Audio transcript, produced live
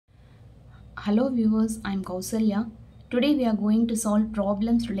Hello viewers, I am Kausalya. Today we are going to solve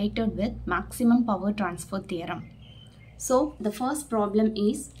problems related with maximum power transfer theorem. So the first problem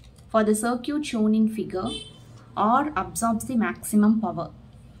is, for the circuit shown in figure, R absorbs the maximum power.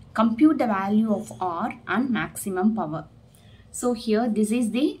 Compute the value of R and maximum power. So here this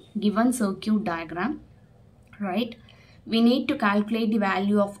is the given circuit diagram, right? We need to calculate the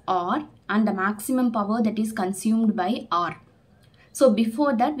value of R and the maximum power that is consumed by R. So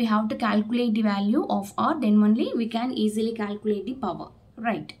before that we have to calculate the value of R, then only we can easily calculate the power,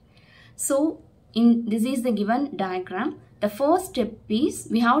 right? So this is the given diagram. The first step is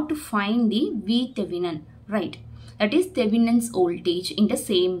we have to find the Vth, right? That is Thevenin's voltage in the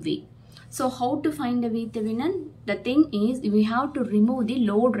same way. So how to find the Vth? The thing is we have to remove the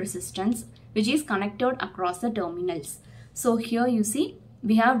load resistance which is connected across the terminals. So here you see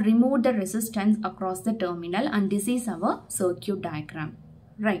we have removed the resistance across the terminal and this is our circuit diagram,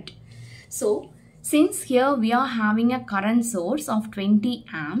 right? So since here we are having a current source of 20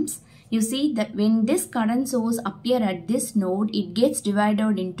 amps, you see that when this current source appear at this node, it gets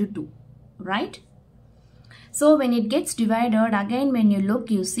divided into two, right? So when it gets divided, again when you look,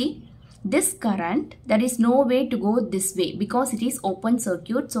 you see this current, there is no way to go this way because it is open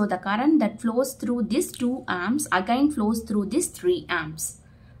circuit. So the current that flows through this 2 amps again flows through this 3 amps,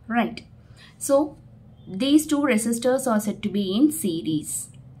 right? So these two resistors are said to be in series,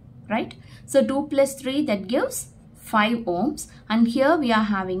 right? So 2 plus 3, that gives 5 ohms, and here we are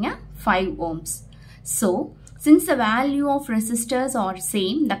having a 5 ohms. So since the value of resistors are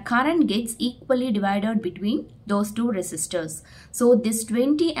same, the current gets equally divided between those two resistors. So this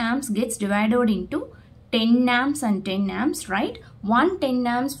 20 amps gets divided into 10 amps and 10 amps, right? One 10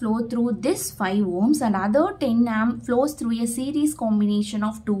 amps flow through this 5 ohms and other 10 amp flows through a series combination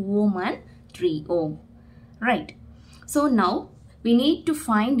of 2 ohm and 3 ohm, right? So now we need to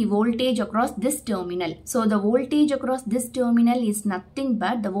find the voltage across this terminal. So the voltage across this terminal is nothing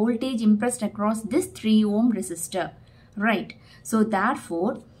but the voltage impressed across this 3 ohm resistor, right? So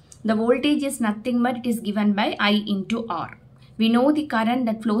therefore the voltage is nothing but it is given by I into R. We know the current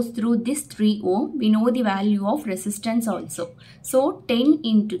that flows through this 3 ohm. We know the value of resistance also. So 10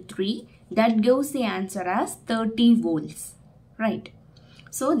 into 3, that gives the answer as 30 volts, right?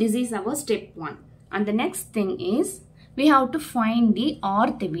 So this is our step 1. And the next thing is we have to find the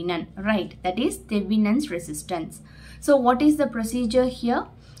Thevenin, right? That is Thevenin's resistance. So what is the procedure here?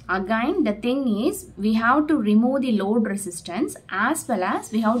 Again, the thing is we have to remove the load resistance as well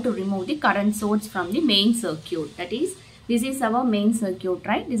as we have to remove the current source from the main circuit. That is, this is our main circuit,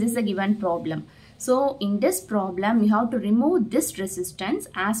 right? This is a given problem. So in this problem, we have to remove this resistance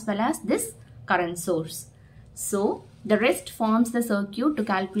as well as this current source. So the rest forms the circuit to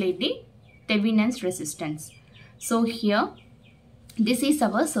calculate the Thevenin's resistance. So here, this is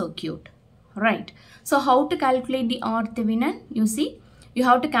our circuit, right? So how to calculate the Thevenin? You see, you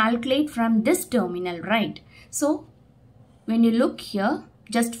have to calculate from this terminal, right? So when you look here,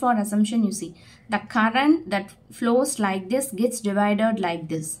 just for assumption, you see the current that flows like this gets divided like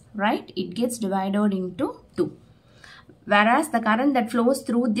this, right? It gets divided into 2. Whereas the current that flows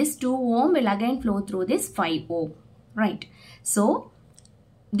through this 2 ohm will again flow through this 5 ohm, right? So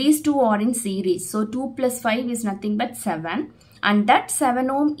these two are in series. So 2 plus 5 is nothing but 7. And that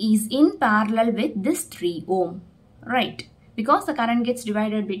 7 ohm is in parallel with this 3 ohm, right? Because the current gets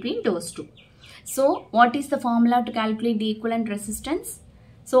divided between those two. So what is the formula to calculate the equivalent resistance?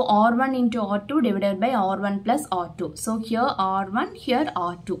 So R1 into R2 divided by R1 plus R2. So here R1, here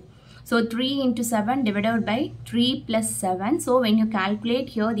R2. So 3 into 7 divided by 3 plus 7. So when you calculate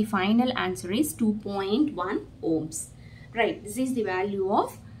here, the final answer is 2.1 ohms. Right, this is the value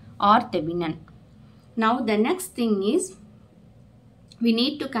of Thevenin. Now the next thing is we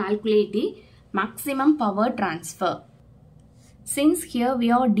need to calculate the maximum power transfer. Since here we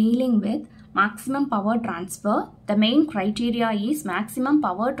are dealing with maximum power transfer, the main criteria is maximum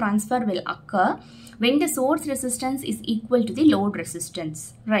power transfer will occur when the source resistance is equal to the load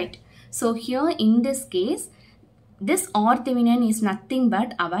resistance, right? So here in this case, this Thevenin is nothing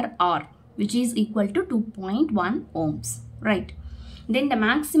but our R, which is equal to 2.1 ohms, right? Then the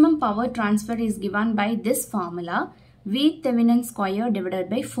maximum power transfer is given by this formula, Vth square divided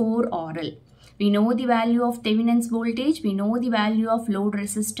by 4RL. We know the value of Thevenin's voltage, we know the value of load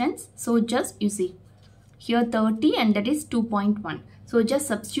resistance. So just you see here 30 and that is 2.1. So just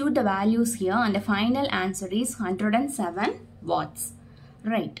substitute the values here and the final answer is 107 watts,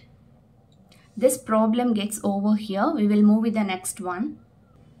 right? This problem gets over here. We will move with the next one.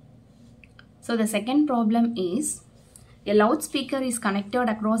 So the second problem is a loudspeaker is connected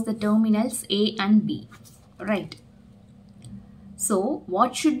across the terminals A and B, right? So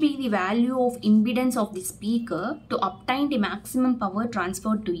what should be the value of impedance of the speaker to obtain the maximum power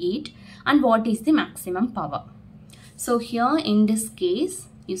transferred to it, and what is the maximum power? So here in this case,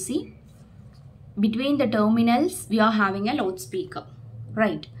 you see, between the terminals we are having a loudspeaker,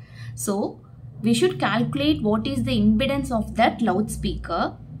 right? So we should calculate what is the impedance of that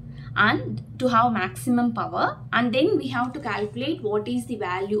loudspeaker and to have maximum power, and then we have to calculate what is the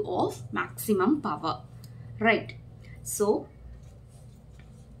value of maximum power, right? So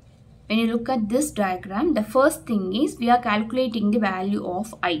when you look at this diagram, the first thing is we are calculating the value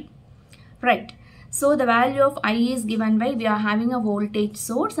of I, right? So the value of I is given by, we are having a voltage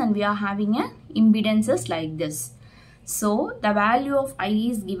source and we are having a impedances like this. So the value of I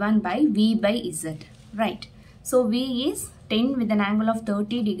is given by V by Z, right? So V is 10 with an angle of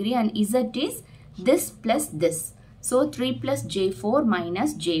 30 degree and Z is this plus this. So 3 plus J4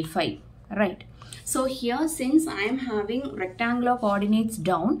 minus J5, right? So here, since I am having rectangular coordinates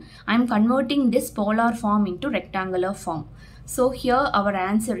down, I am converting this polar form into rectangular form. So here our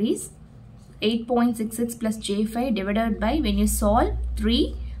answer is 8.66 plus J5 divided by, when you solve,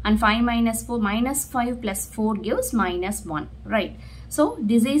 3 and 5 minus 4, minus 5 plus 4 gives minus 1, right? So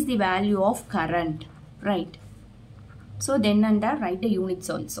this is the value of current, right? So then and there write the units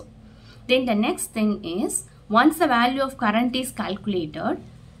also. Then the next thing is, once the value of current is calculated,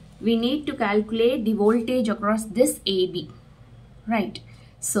 we need to calculate the voltage across this AB, right?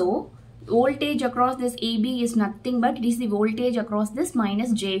 So voltage across this AB is nothing but it is the voltage across this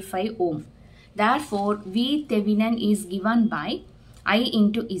minus J5 ohm. Therefore, V Thevenin is given by I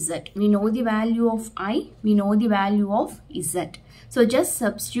into Z. We know the value of I, we know the value of Z. So just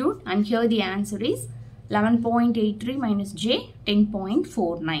substitute, and here the answer is 11.83 minus J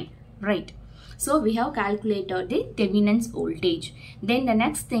 10.49, right? So we have calculated the Thevenin's voltage. Then the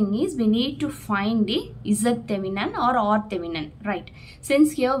next thing is we need to find the Z Thevenin or R Thevenin, right?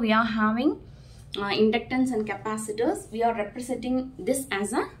 Since here we are having inductance and capacitors, we are representing this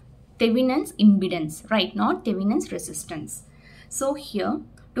as a Thevenin's impedance, right? Not Thevenin's resistance. So here,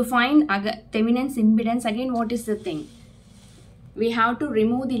 to find Thevenin's impedance, again what is the thing? We have to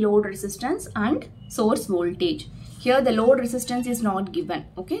remove the load resistance and source voltage. Here the load resistance is not given,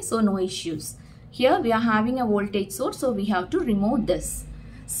 okay? So no issues. Here we are having a voltage source, so we have to remove this.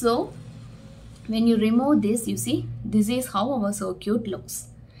 So when you remove this, you see, this is how our circuit looks.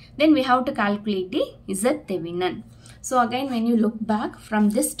 Then we have to calculate the Z Thevenin. So again, when you look back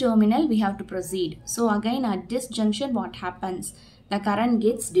from this terminal, we have to proceed. So again at this junction, what happens? The current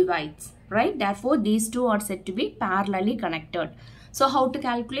gets divides, right? Therefore, these two are said to be parallelly connected. So how to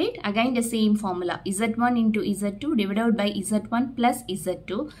calculate? Again the same formula, Z1 into Z2 divided by Z1 plus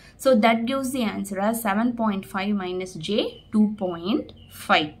Z2. So that gives the answer as 7.5 minus J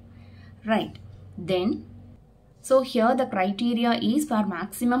 2.5, right? Then, so here the criteria is for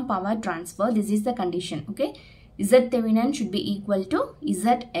maximum power transfer. This is the condition, okay? Z Thevenin should be equal to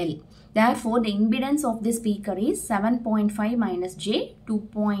ZL. Therefore, the impedance of the speaker is 7.5 minus J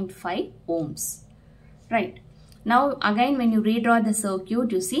 2.5 ohms, right? Now again when you redraw the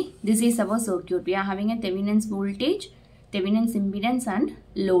circuit, you see, this is our circuit. We are having a Thevenin's voltage, Thevenin's impedance and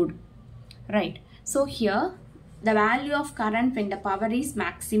load, right? So here the value of current when the power is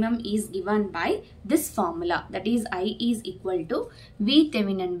maximum is given by this formula, that is I is equal to V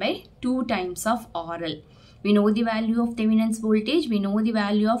Thevenin by 2 times of RL. We know the value of Thevenin's voltage, we know the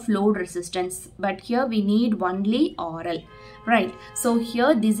value of load resistance, but here we need only RL, right? So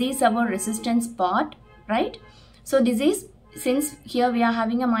here this is our resistance part, right? So this is, since here we are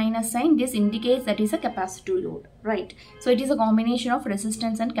having a minus sign, this indicates that is a capacitive load, right? So it is a combination of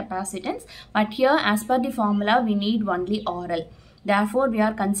resistance and capacitance, but here as per the formula we need only RL. Therefore we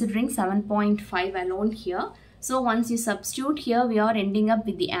are considering 7.5 alone here. So once you substitute here, we are ending up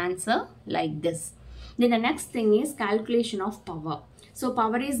with the answer like this. Then the next thing is calculation of power. So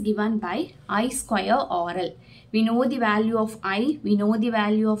power is given by I square RL. We know the value of I, we know the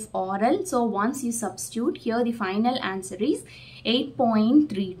value of RL. So once you substitute here, the final answer is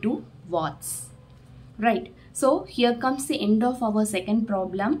 8.32 watts. Right. So here comes the end of our second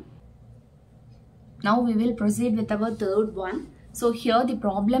problem. Now we will proceed with our third one. So here the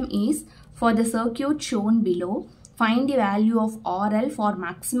problem is, for the circuit shown below, find the value of RL for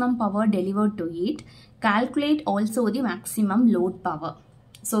maximum power delivered to it. Calculate also the maximum load power.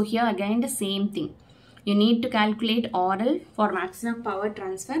 So here again the same thing. You need to calculate RL for maximum power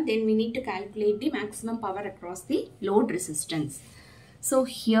transfer. Then we need to calculate the maximum power across the load resistance. So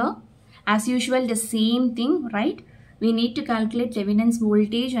here as usual the same thing, right? We need to calculate Thevenin's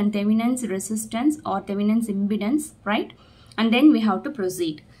voltage and Thevenin's resistance or Thevenin's impedance, right? And then we have to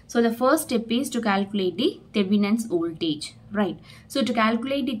proceed. So the first step is to calculate the Thevenin's voltage, right? So to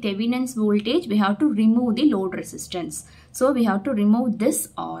calculate the Thevenin's voltage, we have to remove the load resistance. So we have to remove this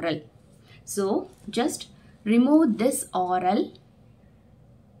RL. So just remove this RL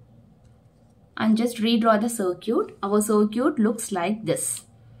and just redraw the circuit. Our circuit looks like this.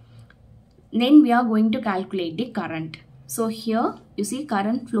 Then we are going to calculate the current. So here you see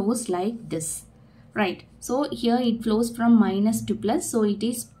current flows like this, right? So here it flows from minus to plus, so it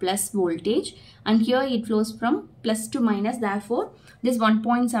is plus voltage, and here it flows from plus to minus, therefore this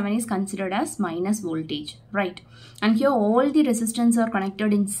 1.7 is considered as minus voltage, right? And here all the resistance are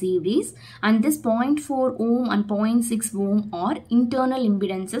connected in series, and this 0.4 ohm and 0.6 ohm are internal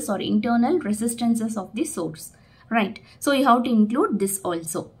impedances or internal resistances of the source, right? So you have to include this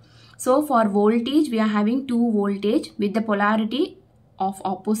also. So for voltage, we are having two voltage with the polarity of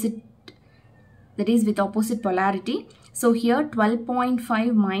opposite, that is with opposite polarity. So here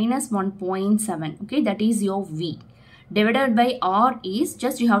 12.5 minus 1.7, okay, that is your V. Divided by R is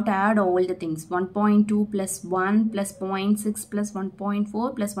just you have to add all the things, 1.2 plus 1 plus 0.6 plus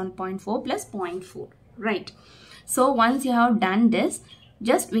 1.4 plus 1.4 plus 0.4, right? So once you have done this,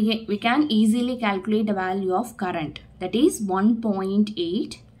 just we can easily calculate the value of current, that is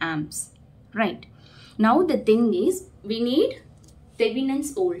 1.8 amps, right? Now the thing is, we need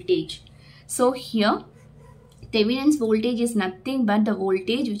Thevenin's voltage. So here Thevenin's voltage is nothing but the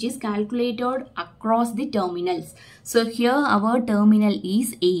voltage which is calculated across the terminals. So here our terminal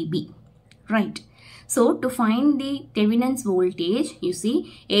is AB, right? So to find the Thevenin's voltage, you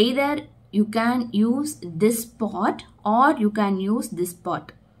see, either you can use this part or you can use this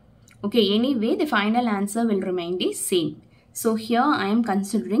part. Okay, anyway the final answer will remain the same. So here I am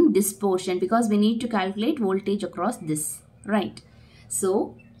considering this portion because we need to calculate voltage across this, right?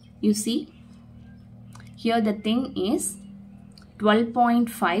 So you see here the thing is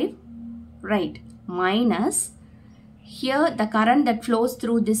 12.5, right, minus here the current that flows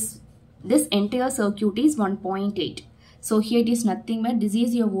through this entire circuit is 1.8. So here it is nothing but this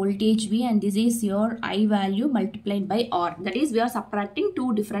is your voltage V and this is your I value multiplied by R. That is, we are subtracting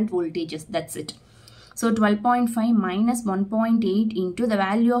two different voltages. That's it. So 12.5 minus 1.8 into the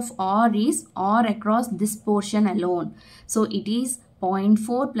value of R is R across this portion alone. So it is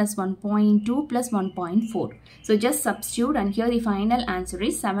 0.4 plus 1.2 plus 1.4. So just substitute and here the final answer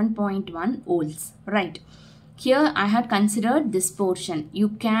is 7.1 volts, right? Here I had considered this portion. You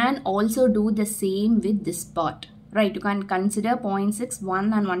can also do the same with this part, right? You can consider 0.6,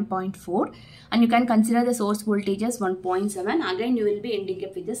 1 and 1.4 and you can consider the source voltage as 1.7. Again you will be ending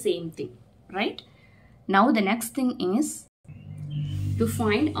up with the same thing, right? Now the next thing is to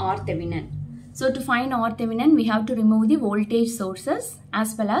find RThevenin. So to find RThevenin, we have to remove the voltage sources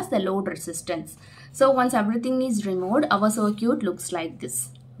as well as the load resistance. So once everything is removed, our circuit looks like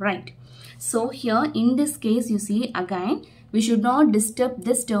this, right? So here in this case, you see again, we should not disturb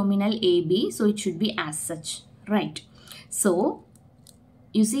this terminal AB. So it should be as such, right? So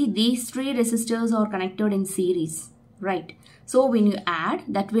you see these three resistors are connected in series, right? So when you add,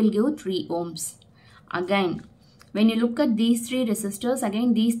 that will give 3 ohms. Again, when you look at these three resistors,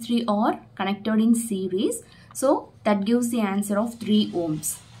 again these three are connected in series. So that gives the answer of 3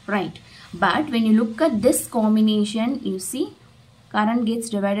 ohms, right? But when you look at this combination, you see current gets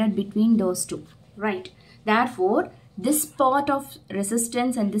divided between those two, right? Therefore, this part of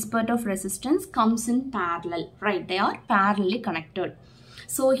resistance and this part of resistance comes in parallel, right? They are parallelly connected.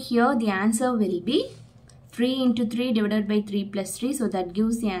 So here the answer will be 3 into 3 divided by 3 plus 3. So that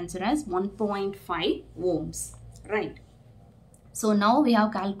gives the answer as 1.5 ohms, right? So now we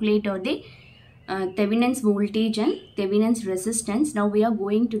have calculated the Thevenin's voltage and Thevenin's resistance. Now we are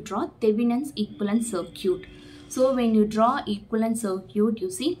going to draw Thevenin's equivalent circuit. So when you draw equivalent circuit,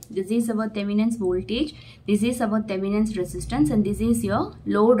 you see this is our Thevenin's voltage, this is our Thevenin's resistance, and this is your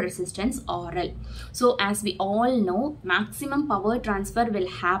load resistance RL. So as we all know, maximum power transfer will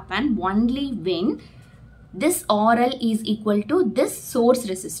happen only when this RL is equal to this source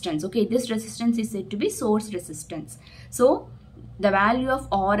resistance. Okay, this resistance is said to be source resistance. So the value of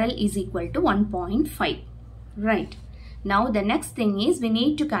RL is equal to 1.5, right? Now the next thing is we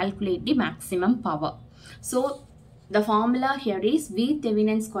need to calculate the maximum power. So the formula here is V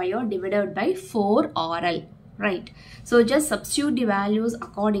Thevenin square divided by 4 RL, right? So just substitute the values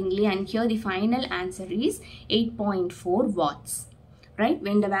accordingly and here the final answer is 8.4 watts. Right?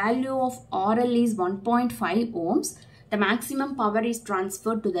 When the value of RL is 1.5 ohms, the maximum power is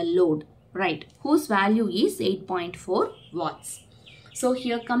transferred to the load, right? Whose value is 8.4 watts. So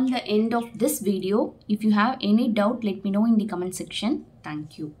here comes the end of this video. If you have any doubt, let me know in the comment section.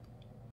 Thank you.